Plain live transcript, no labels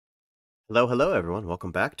Hello, hello everyone.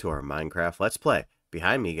 Welcome back to our Minecraft Let's Play.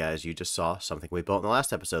 Behind me, guys, you just saw something we built in the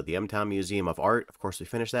last episode, the M-Town Museum of Art. Of course, we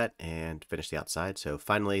finished that and finished the outside. So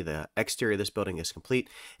finally, the exterior of this building is complete.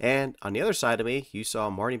 And on the other side of me, you saw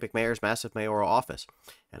Marty McMayor's massive mayoral office.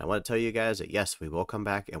 And I want to tell you guys that yes, we will come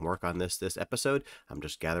back and work on this episode. I'm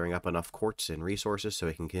just gathering up enough quartz and resources so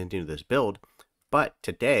we can continue this build. But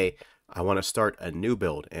today, I want to start a new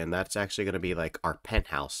build, and that's actually going to be like our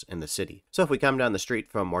penthouse in the city. So if we come down the street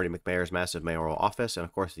from Marty McMayor's massive mayoral office and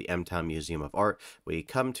of course the M-Town Museum of Art, we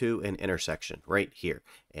come to an intersection right here.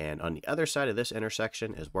 And on the other side of this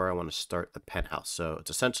intersection is where I want to start the penthouse. So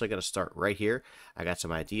it's essentially going to start right here. I got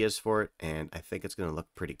some ideas for it, and I think it's going to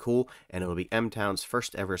look pretty cool, and it'll be M-Town's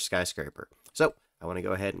first ever skyscraper. So I want to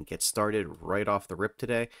go ahead and get started right off the rip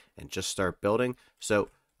today and just start building. So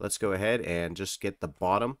let's go ahead and just get the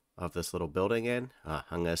bottom of this little building in. I'm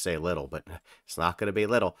going to say little, but it's not going to be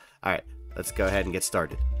little. All right, let's go ahead and get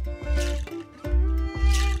started.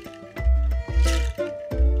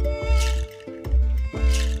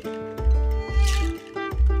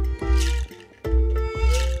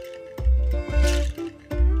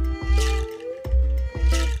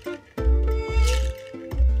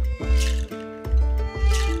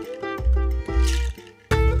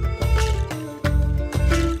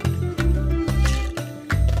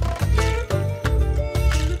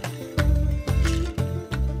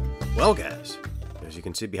 Well, guys, as you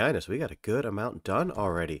can see behind us, we got a good amount done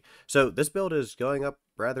already. So this build is going up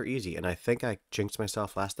rather easy, and I think I jinxed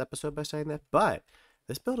myself last episode by saying that, but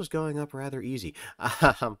this build is going up rather easy.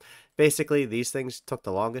 Basically, these things took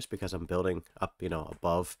the longest because I'm building up,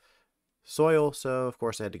 above soil, so of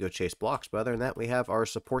course I had to go chase blocks. But other than that, we have our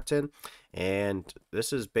supports in, and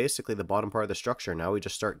this is basically the bottom part of the structure. Now we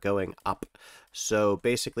just start going up. So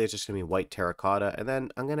basically it's just gonna be white terracotta, and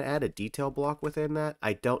then I'm gonna add a detail block within that.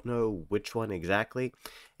 I don't know which one exactly,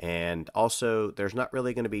 and also there's not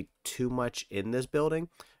really going to be too much in this building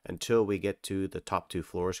until we get to the top two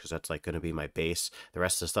floors, because that's like going to be my base. The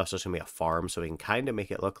rest of the stuff's just gonna be a farm, so we can kind of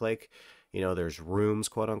make it look like, there's rooms,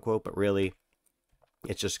 quote unquote, but really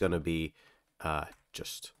it's just going to be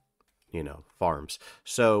just, farms.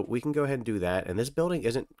 So we can go ahead and do that. And this building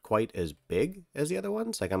isn't quite as big as the other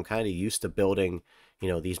ones. Like, I'm kind of used to building,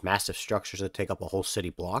 these massive structures that take up a whole city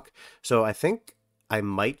block. So I think I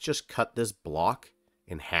might just cut this block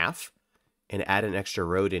in half and add an extra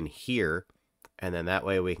road in here. And then that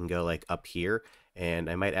way we can go like up here. And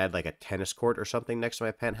I might add like a tennis court or something next to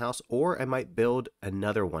my penthouse. Or I might build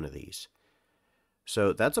another one of these.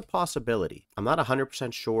 So that's a possibility. I'm not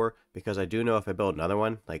 100% sure, because I do know if I build another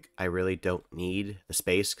one, like, I really don't need the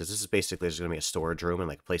space, because this is basically just going to be a storage room and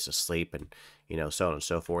like a place to sleep and, so on and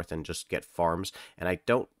so forth, and just get farms. And I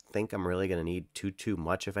don't think I'm really going to need too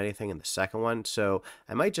much, if anything, in the second one. So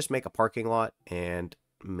I might just make a parking lot, and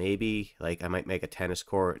maybe like I might make a tennis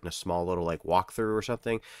court and a small little like walkthrough or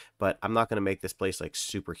something, but I'm not going to make this place like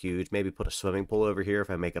super huge. Maybe put a swimming pool over here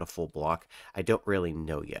if I make it a full block. I don't really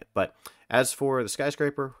know yet. But as for the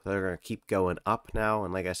skyscraper, they're going to keep going up now,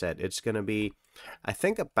 and like I said, it's going to be, I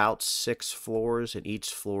think, about 6 floors, and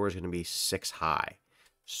each floor is going to be 6 high.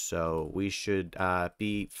 So we should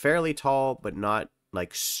be fairly tall, but not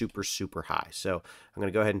like super high. So I'm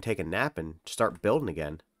going to go ahead and take a nap and start building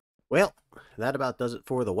again. Well, that about does it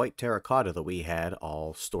for the white terracotta that we had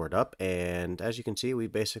all stored up. And as you can see, we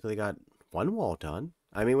basically got one wall done.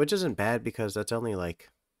 I mean, which isn't bad, because that's only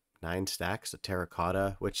like 9 stacks of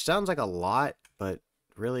terracotta, which sounds like a lot, but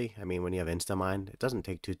really, I mean, when you have Instamine, it doesn't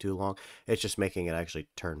take too long. It's just making it actually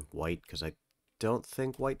turn white, because I don't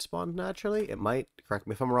think white spawns naturally. It might, correct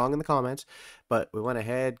me if I'm wrong in the comments, but we went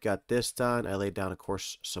ahead, got this done. I laid down, of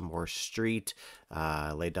course, some more street,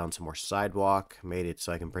 laid down some more sidewalk, made it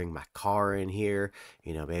so I can bring my car in here.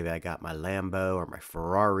 Maybe I got my Lambo or my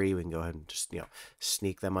Ferrari. We can go ahead and just,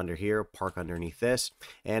 sneak them under here, park underneath this.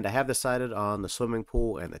 And I have decided on the swimming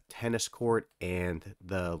pool and the tennis court and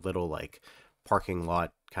the little like parking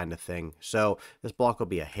lot kind of thing. So this block will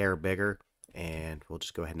be a hair bigger, and we'll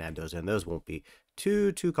just go ahead and add those in. Those won't be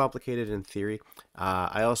too complicated in theory.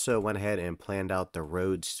 I also went ahead and planned out the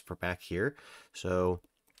roads for back here. So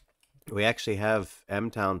we actually have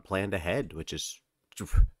M-Town planned ahead, which is,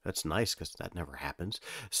 that's nice, because that never happens.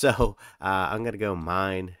 So I'm going to go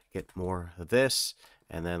mine, get more of this.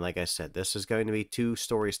 And then, like I said, this is going to be 2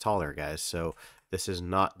 stories taller, guys. So this is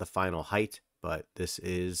not the final height, but this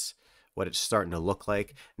is what it's starting to look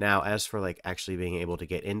like. Now, as for like actually being able to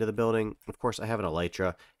get into the building, of course I have an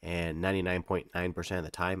elytra, and 99.9% of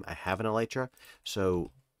the time I have an elytra.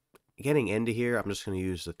 So getting into here, I'm just going to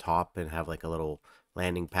use the top and have like a little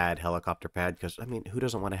landing pad, helicopter pad, because, I mean, who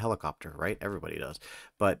doesn't want a helicopter, right? Everybody does.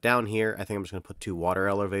 But down here, I think I'm just going to put 2 water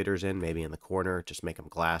elevators in, maybe in the corner, just make them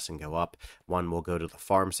glass and go up. One will go to the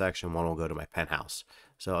farm section, one will go to my penthouse.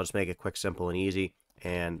 So I'll just make it quick, simple, and easy.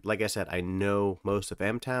 And like I said, I know most of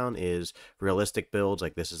M-Town is realistic builds.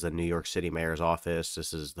 Like, this is the New York City Mayor's office.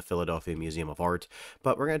 This is the Philadelphia Museum of Art.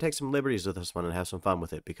 But we're going to take some liberties with this one and have some fun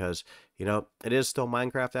with it because, you know, it is still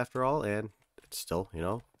Minecraft after all, and it's still, you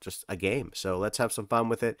know, just a game. So let's have some fun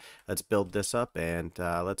with it. Let's build this up, and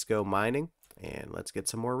let's go mining, and let's get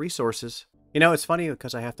some more resources. You know, it's funny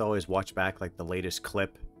because I have to always watch back like the latest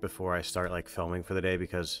clip before I start like filming for the day,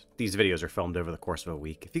 because these videos are filmed over the course of a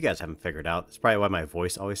week. If you guys haven't figured out, it's probably why my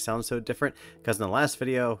voice always sounds so different, because in the last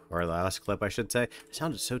video, or the last clip I should say, I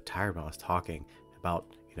sounded so tired when I was talking about,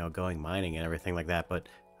 you know, going mining and everything like that. But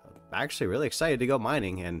I'm actually really excited to go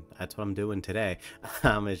mining, and that's what I'm doing today.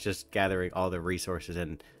 It's just gathering all the resources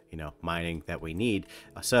and, you know, mining that we need.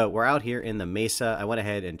 So we're out here in the mesa. I went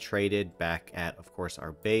ahead and traded back at, of course,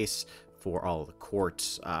 our base for all of the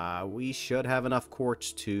quartz. We should have enough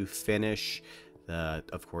quartz to finish the,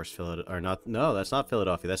 of course, Philadelphia, or not, no, that's not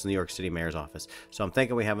Philadelphia, that's the New York City Mayor's office. So I'm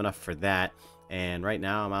thinking we have enough for that. And right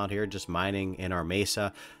now I'm out here just mining in our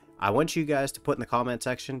mesa. I want you guys to put in the comment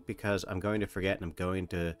section, because I'm going to forget and I'm going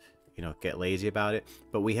to, you know, get lazy about it,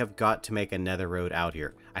 but we have got to make a nether road out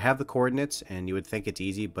here. I have the coordinates, and you would think it's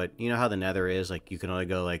easy, but you know how the nether is, like you can only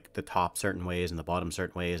go like the top certain ways and the bottom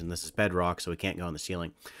certain ways, and this is bedrock, so we can't go on the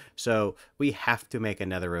ceiling. So we have to make a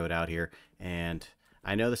nether road out here, and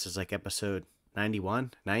I know this is like episode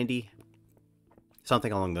 91, 90,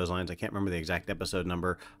 something along those lines. I can't remember the exact episode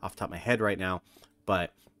number off the top of my head right now,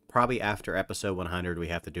 but probably after episode 100 we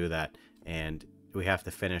have to do that, and we have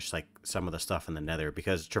to finish like some of the stuff in the nether,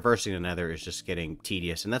 because traversing the nether is just getting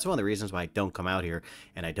tedious. And that's one of the reasons why I don't come out here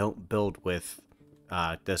and I don't build with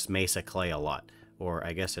this mesa clay a lot. Or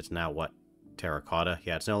I guess it's now what, terracotta?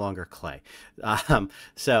 Yeah, it's no longer clay.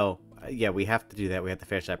 Yeah, we have to do that. We have to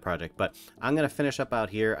finish that project. But I'm going to finish up out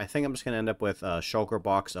here. I think I'm just going to end up with a shulker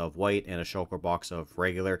box of white and a shulker box of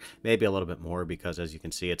regular. Maybe a little bit more, because as you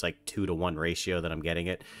can see, it's like 2-to-1 ratio that I'm getting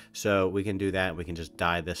it. So we can do that. We can just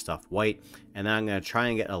dye this stuff white. And then I'm going to try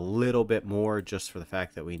and get a little bit more, just for the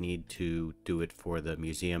fact that we need to do it for the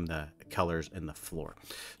museum, the colors in the floor.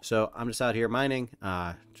 So I'm just out here mining,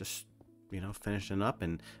 just, you know, finishing up.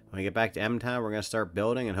 And when we get back to M-Town, we're going to start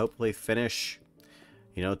building and hopefully finish,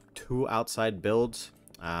 you know, 2 outside builds.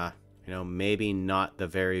 You know, maybe not the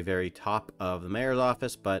very, very top of the mayor's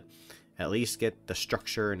office, but at least get the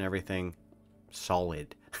structure and everything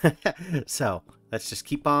solid. So let's just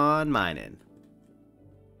keep on mining.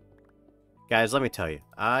 Guys, let me tell you,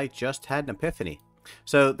 I just had an epiphany.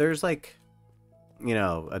 So there's like, you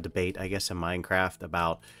know, a debate, I guess, in Minecraft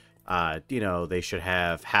about you know, they should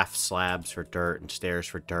have half slabs for dirt and stairs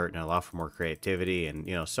for dirt and allow for more creativity, and,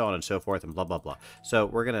 you know, so on and so forth, and blah, blah, blah. So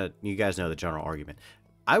we're gonna, you guys know the general argument.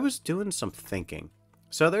 I was doing some thinking.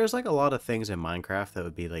 So there's like a lot of things in Minecraft that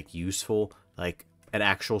would be like useful, like an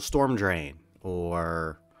actual storm drain,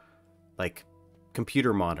 or like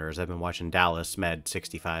computer monitors. I've been watching Dallas Med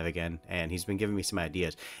 65 again, and he's been giving me some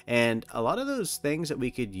ideas. And a lot of those things that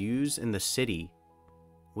we could use in the city,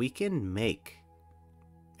 we can make.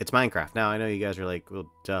 It's Minecraft. Now, I know you guys are like,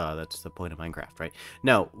 well, duh, that's the point of Minecraft, right?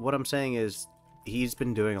 No, what I'm saying is he's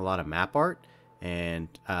been doing a lot of map art, and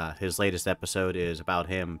his latest episode is about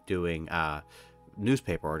him doing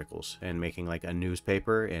newspaper articles and making like a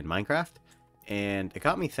newspaper in Minecraft. And it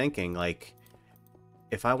got me thinking, like,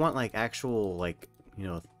 if I want like actual, like, you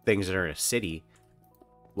know, things that are in a city,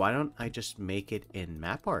 why don't I just make it in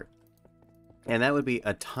map art? And that would be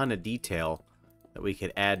a ton of detail that we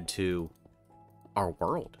could add to our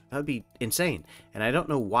world. That would be insane. And I don't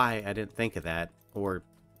know why I didn't think of that, or,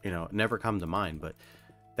 you know, never come to mind, but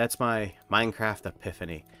that's my Minecraft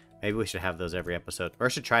epiphany. Maybe we should have those every episode, or I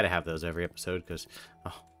should try to have those every episode, because,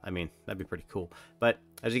 oh, I mean, that'd be pretty cool. But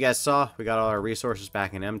as you guys saw, we got all our resources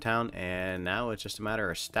back in M-Town, and now it's just a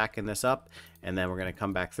matter of stacking this up, and then we're going to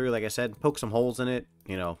come back through, like I said, poke some holes in it,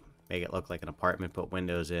 you know, make it look like an apartment, put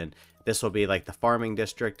windows in. This will be like the farming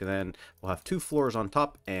district, and then we'll have 2 floors on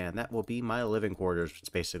top, and that will be my living quarters. It's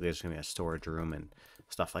basically just going to be a storage room and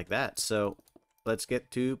stuff like that. So let's get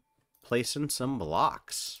to placing some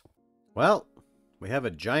blocks. Well, we have a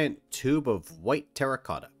giant tube of white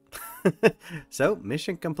terracotta. So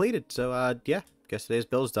mission completed. So yeah, guess today's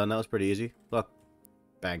build's done. That was pretty easy. Look,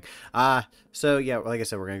 bang. So yeah, like I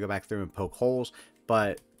said, we're going to go back through and poke holes,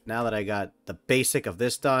 but now that I got the basic of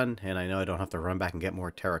this done, and I know I don't have to run back and get more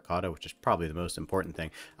terracotta, which is probably the most important thing,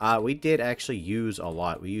 we did actually use a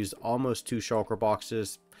lot. We used almost 2 shulker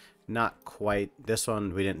boxes, not quite. This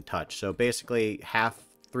one we didn't touch. So basically half,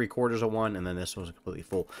 3/4 of one, and then this one was completely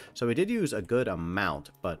full. So we did use a good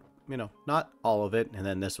amount, but you know, not all of it. And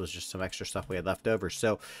then this was just some extra stuff we had left over.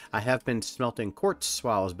 So I have been smelting quartz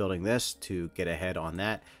while I was building this to get ahead on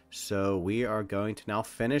that. So we are going to now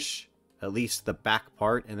finish at least the back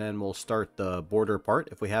part, and then we'll start the border part.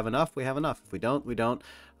 If we have enough, we have enough. If we don't, we don't.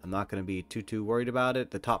 I'm not going to be too worried about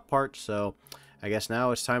it, the top part. So I guess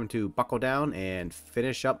now it's time to buckle down and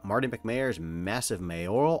finish up Marty McMayor's massive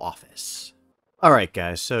mayoral office. Alright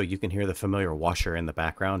guys, so you can hear the familiar washer in the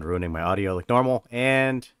background ruining my audio like normal.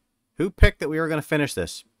 And who picked that we were going to finish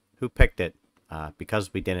this? Who picked it?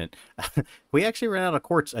 Because we didn't. We actually ran out of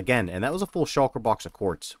quartz again, and that was a full shulker box of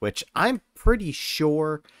quartz, which I'm pretty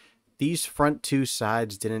sure these front two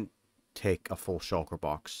sides didn't take a full shulker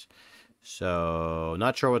box. So,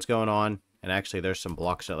 not sure what's going on. And actually, there's some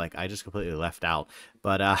blocks that like I just completely left out.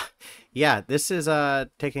 But yeah, this is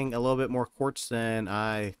taking a little bit more quartz than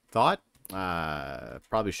I thought.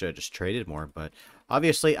 Probably should have just traded more, but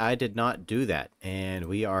obviously I did not do that. And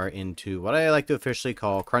we are into what I like to officially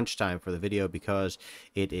call crunch time for the video, because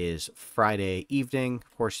it is Friday evening.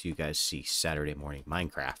 Of course, you guys see Saturday morning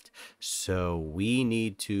Minecraft. So we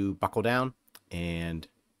need to buckle down and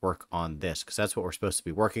work on this, because that's what we're supposed to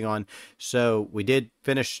be working on. So we did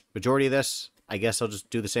finish majority of this. I guess I'll just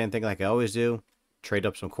do the same thing like I always do. Trade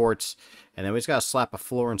up some quartz, and then we just gotta slap a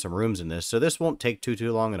floor and some rooms in this. So this won't take too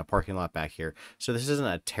long in a parking lot back here. So this isn't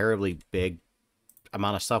a terribly big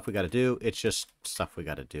amount of stuff we gotta do. It's just stuff we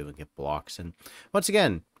gotta do and get blocks. And once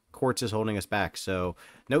again, quartz is holding us back. So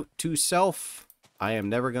note to self, I am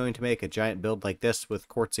never going to make a giant build like this with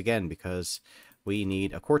quartz again, because we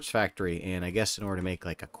need a quartz factory. And I guess in order to make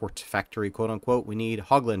like a quartz factory, quote unquote, we need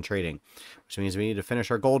hoglin trading, which means we need to finish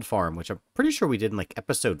our gold farm, which I'm pretty sure we did in like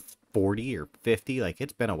episode 40 or 50. Like,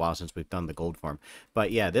 it's been a while since we've done the gold farm.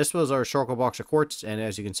 But yeah, this was our shulker box of quartz, and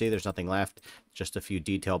as you can see, there's nothing left, just a few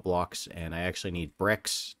detail blocks. And I actually need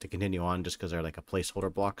bricks to continue on, just because they're like a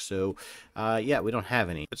placeholder block. So yeah, we don't have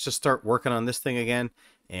any. Let's just start working on this thing again.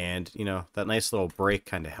 And you know, that nice little break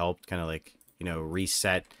kind of helped, kind of like, you know,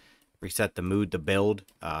 reset the mood to build.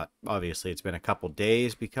 Obviously it's been a couple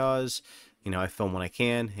days, because you know, I film when I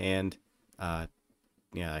can, and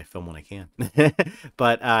yeah, I film when I can.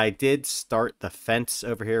 But I did start the fence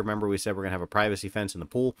over here. Remember, we said we're gonna have a privacy fence in the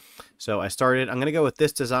pool. So I started, I'm gonna go with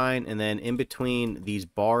this design, and then in between these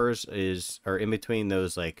bars or in between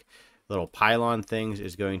those like little pylon things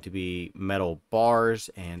is going to be metal bars.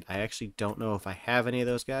 And I actually don't know if I have any of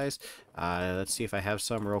those guys. Let's see if I have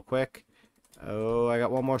some real quick. Oh, I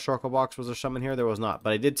got one more shulker box. Was there some in here? There was not,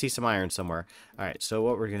 but I did see some iron somewhere. All right, so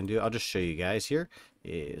what we're going to do, I'll just show you guys here,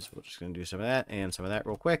 is we're just going to do some of that and some of that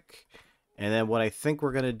real quick. And then what I think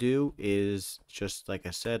we're going to do is just, like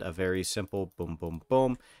I said, a very simple boom, boom,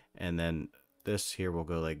 boom. And then this here will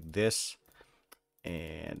go like this,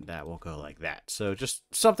 and that will go like that. So just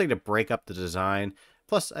something to break up the design.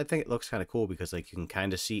 Plus, I think it looks kind of cool, because like you can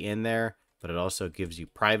kind of see in there, but it also gives you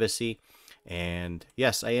privacy. And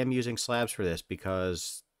yes, I am using slabs for this,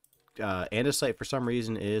 because andesite for some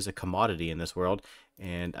reason is a commodity in this world,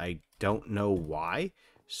 and I don't know why.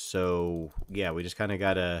 So yeah, we just kind of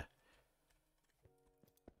gotta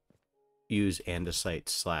use andesite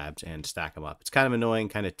slabs and stack them up. It's kind of annoying,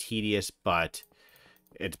 kind of tedious, but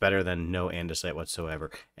it's better than no andesite whatsoever.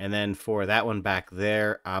 And then for that one back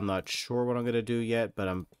there, I'm not sure what I'm gonna do yet, but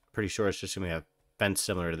I'm pretty sure it's just gonna have fence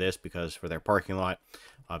similar to this, because for their parking lot,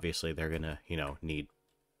 obviously they're gonna, you know, need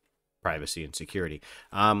privacy and security.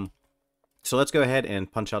 So let's go ahead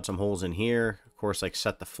and punch out some holes in here. Of course, like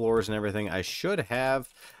set the floors and everything. I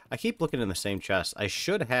keep looking in the same chest. I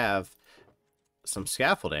should have some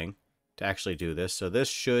scaffolding to actually do this. So this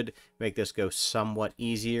should make this go somewhat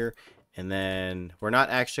easier. And then we're not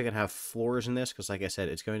actually gonna have floors in this, because like I said,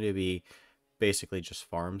 it's going to be basically just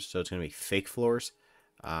farms. So it's gonna be fake floors.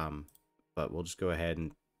 But we'll just go ahead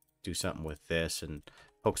and do something with this and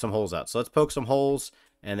poke some holes out. So let's poke some holes,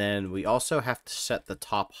 and then we also have to set the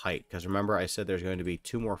top height, because remember I said there's going to be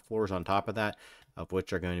 2 more floors on top of that, of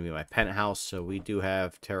which are going to be my penthouse. So we do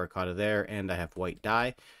have terracotta there, and I have white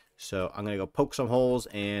dye. So I'm going to go poke some holes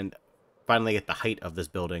and finally get the height of this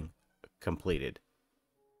building completed.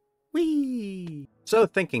 Whee! So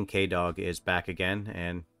Thinking K-Dog is back again,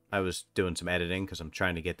 and I was doing some editing, because I'm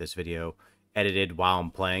trying to get this video edited while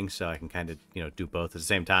I'm playing, so I can kind of, you know, do both at the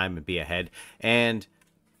same time and be ahead. And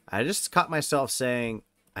I just caught myself saying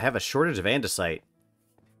I have a shortage of andesite,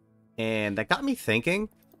 and that got me thinking,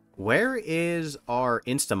 where is our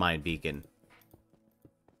Instamine beacon?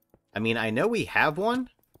 I mean, I know we have one.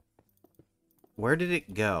 Where did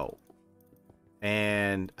it go?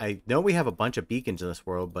 And I know we have a bunch of beacons in this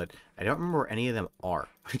world, but I don't remember where any of them are,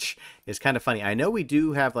 which is kind of funny. I know we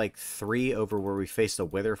do have like 3 over where we face the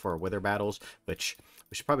Wither for our Wither battles, which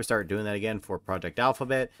we should probably start doing that again for Project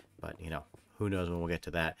Alphabet, but you know, who knows when we'll get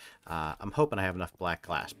to that. I'm hoping I have enough black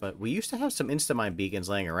glass, but we used to have some Instamine beacons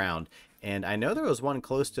laying around, and I know there was one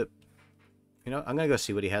close to... You know, I'm going to go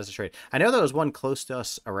see what he has to trade. I know there was one close to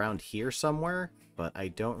us around here somewhere, but I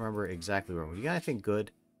don't remember exactly where. You got anything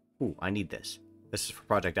good? Ooh, I need this. This is for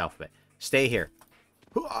Project Alphabet. Stay here.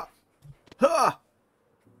 But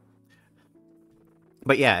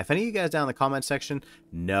yeah, if any of you guys down in the comment section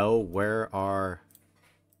know where our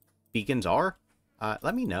beacons are,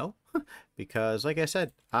 let me know. Because, like I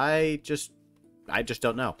said, I just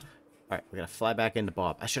don't know. Alright, we're going to fly back into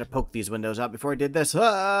Bob. I should have poked these windows out before I did this.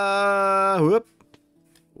 Whoop.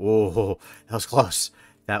 Whoa, that was close.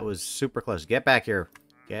 That was super close. Get back here.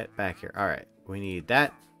 Get back here. Alright, we need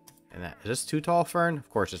that and that. Is this too tall fern? Of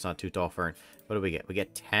course it's not too tall fern. What do we get? We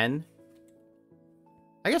get 10.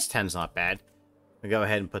 I guess 10's not bad. We go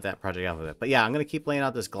ahead and put that Project Alphabet. But yeah, I'm going to keep laying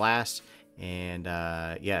out this glass. And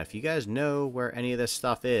yeah, if you guys know where any of this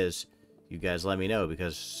stuff is, you guys let me know,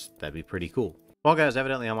 because that'd be pretty cool. Well, guys,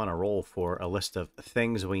 evidently I'm on a roll for a list of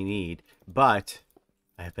things we need, but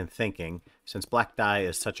I have been thinking, since black dye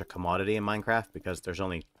is such a commodity in Minecraft, because there's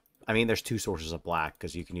only, I mean, there's 2 sources of black,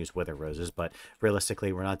 because you can use wither roses, but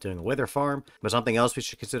realistically, we're not doing a wither farm. But something else we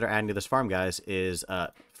should consider adding to this farm, guys, is,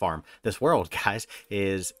 this world, guys,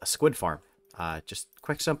 is a squid farm. Just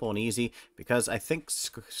quick, simple, and easy, because I think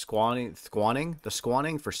the spawning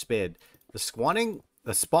for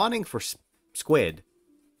squid,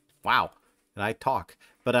 wow. And I talk.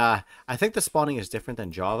 But I think the spawning is different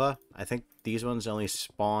than Java. I think these ones only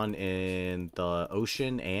spawn in the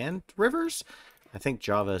ocean and rivers. I think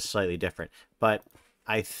Java is slightly different. But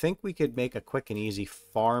I think we could make a quick and easy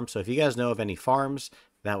farm. So if you guys know of any farms,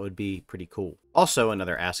 that would be pretty cool. Also,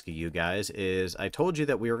 another ask of you guys is, I told you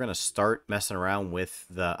that we were going to start messing around with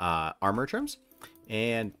the armor trims.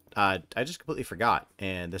 And I just completely forgot.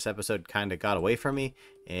 And this episode kind of got away from me.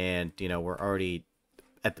 And, you know, we're already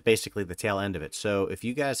at basically the tail end of it. So if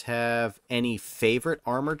you guys have any favorite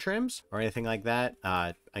armor trims or anything like that,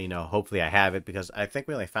 you know, hopefully I have it, because I think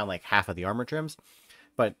we only found like half of the armor trims.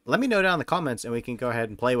 But let me know down in the comments, and we can go ahead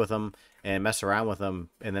and play with them and mess around with them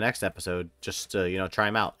in the next episode, just to, you know, try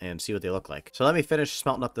them out and see what they look like. So let me finish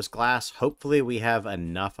smelting up this glass. Hopefully we have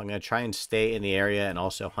enough. I'm going to try and stay in the area and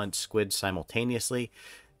also hunt squid simultaneously.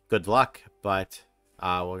 Good luck, but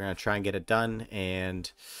we're going to try and get it done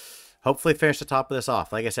and hopefully finish the top of this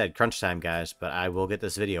off. Like I said, crunch time, guys, but I will get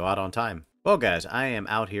this video out on time. Well, guys, I am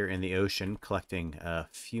out here in the ocean collecting a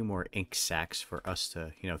few more ink sacs for us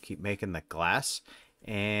to, you know, keep making the glass.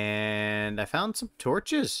 And I found some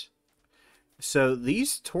torches. So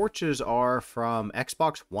these torches are from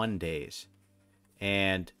Xbox One days.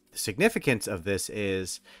 And the significance of this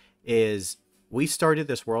is we started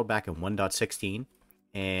this world back in 1.16.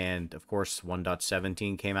 And of course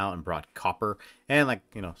 1.17 came out and brought copper and, like,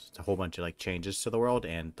 you know, a whole bunch of like changes to the world,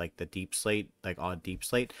 and like the deep slate, like odd deep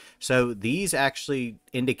slate. So these actually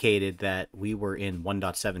indicated that we were in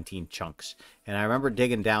 1.17 chunks. And I remember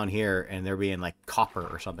digging down here and there being like copper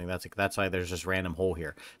or something. That's why there's this random hole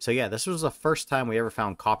here. So yeah, this was the first time we ever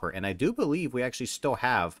found copper, and I do believe we actually still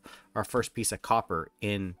have our first piece of copper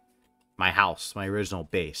in my house, my original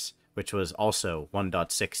base, which was also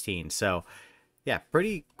 1.16. So yeah,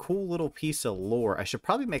 pretty cool little piece of lore. I should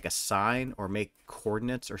probably make a sign or make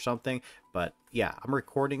coordinates or something. But yeah, I'm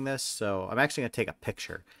recording this, so I'm actually going to take a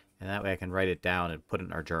picture. And that way I can write it down and put it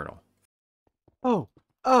in our journal. Oh,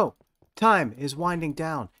 time is winding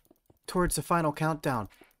down towards the final countdown.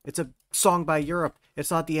 It's a song by Europe. It's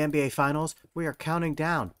not the NBA Finals. We are counting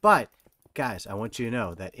down. But, guys, I want you to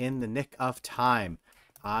know that in the nick of time,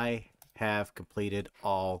 I have completed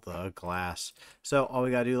all the glass. So all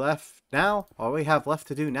we have left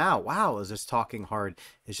to do now, wow, is this talking hard,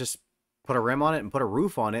 is just put a rim on it and put a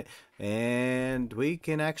roof on it, and we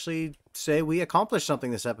can actually say we accomplished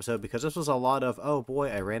something this episode, because this was a lot of, oh boy,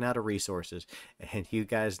 I ran out of resources. And you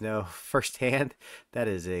guys know firsthand that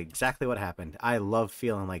is exactly what happened. I love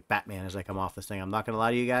feeling like Batman as I come off this thing. I'm not gonna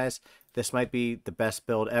lie to you guys, this might be the best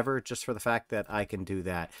build ever, just for the fact that I can do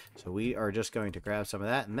that. So we are just going to grab some of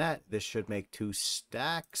that and that. This should make 2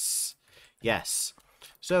 stacks. Yes.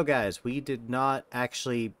 So guys, we did not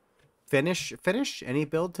actually finish any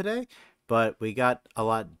build today, but we got a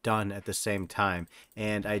lot done at the same time.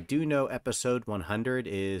 And I do know episode 100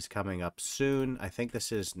 is coming up soon. I think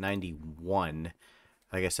this is 91.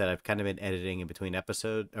 Like I said, I've kind of been editing in between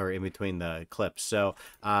in between the clips. So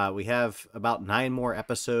we have about 9 more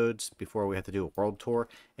episodes before we have to do a world tour.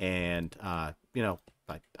 And,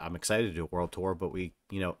 I'm excited to do a world tour, but we,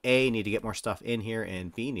 A, need to get more stuff in here,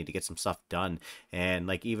 and B, need to get some stuff done. And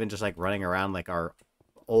like even just like running around like our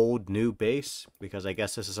old new base, because I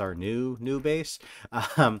guess this is our new base.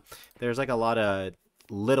 Um, there's like a lot of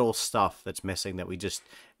little stuff that's missing that we just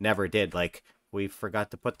never did. Like we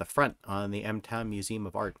forgot to put the front on the M-Town Museum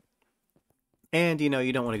of Art. And you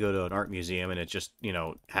don't want to go to an art museum and it just,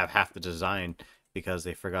 have half the design because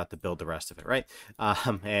they forgot to build the rest of it, right?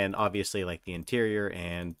 And obviously, like the interior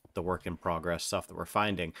and the work in progress stuff that we're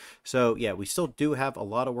finding. So, yeah, we still do have a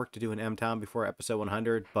lot of work to do in M Town before episode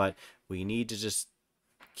 100, but we need to just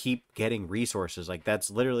keep getting resources. Like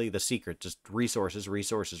that's literally the secret, just resources,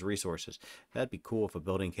 resources, resources. That'd be cool if a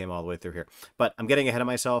building came all the way through here, but I'm getting ahead of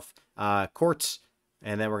myself. Quartz,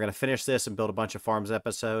 and then we're going to finish this and build a bunch of farms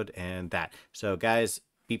episode and that. So guys,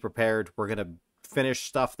 be prepared. We're going to finish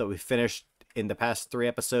stuff that we finished in the past 3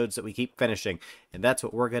 episodes that we keep finishing, and that's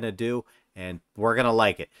what we're going to do, and we're going to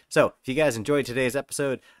like it. So if you guys enjoyed today's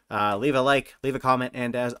episode, leave a like, leave a comment,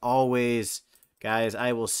 and as always, guys,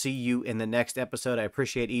 I will see you in the next episode. I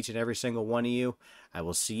appreciate each and every single one of you. I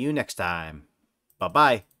will see you next time.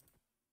 Bye-bye.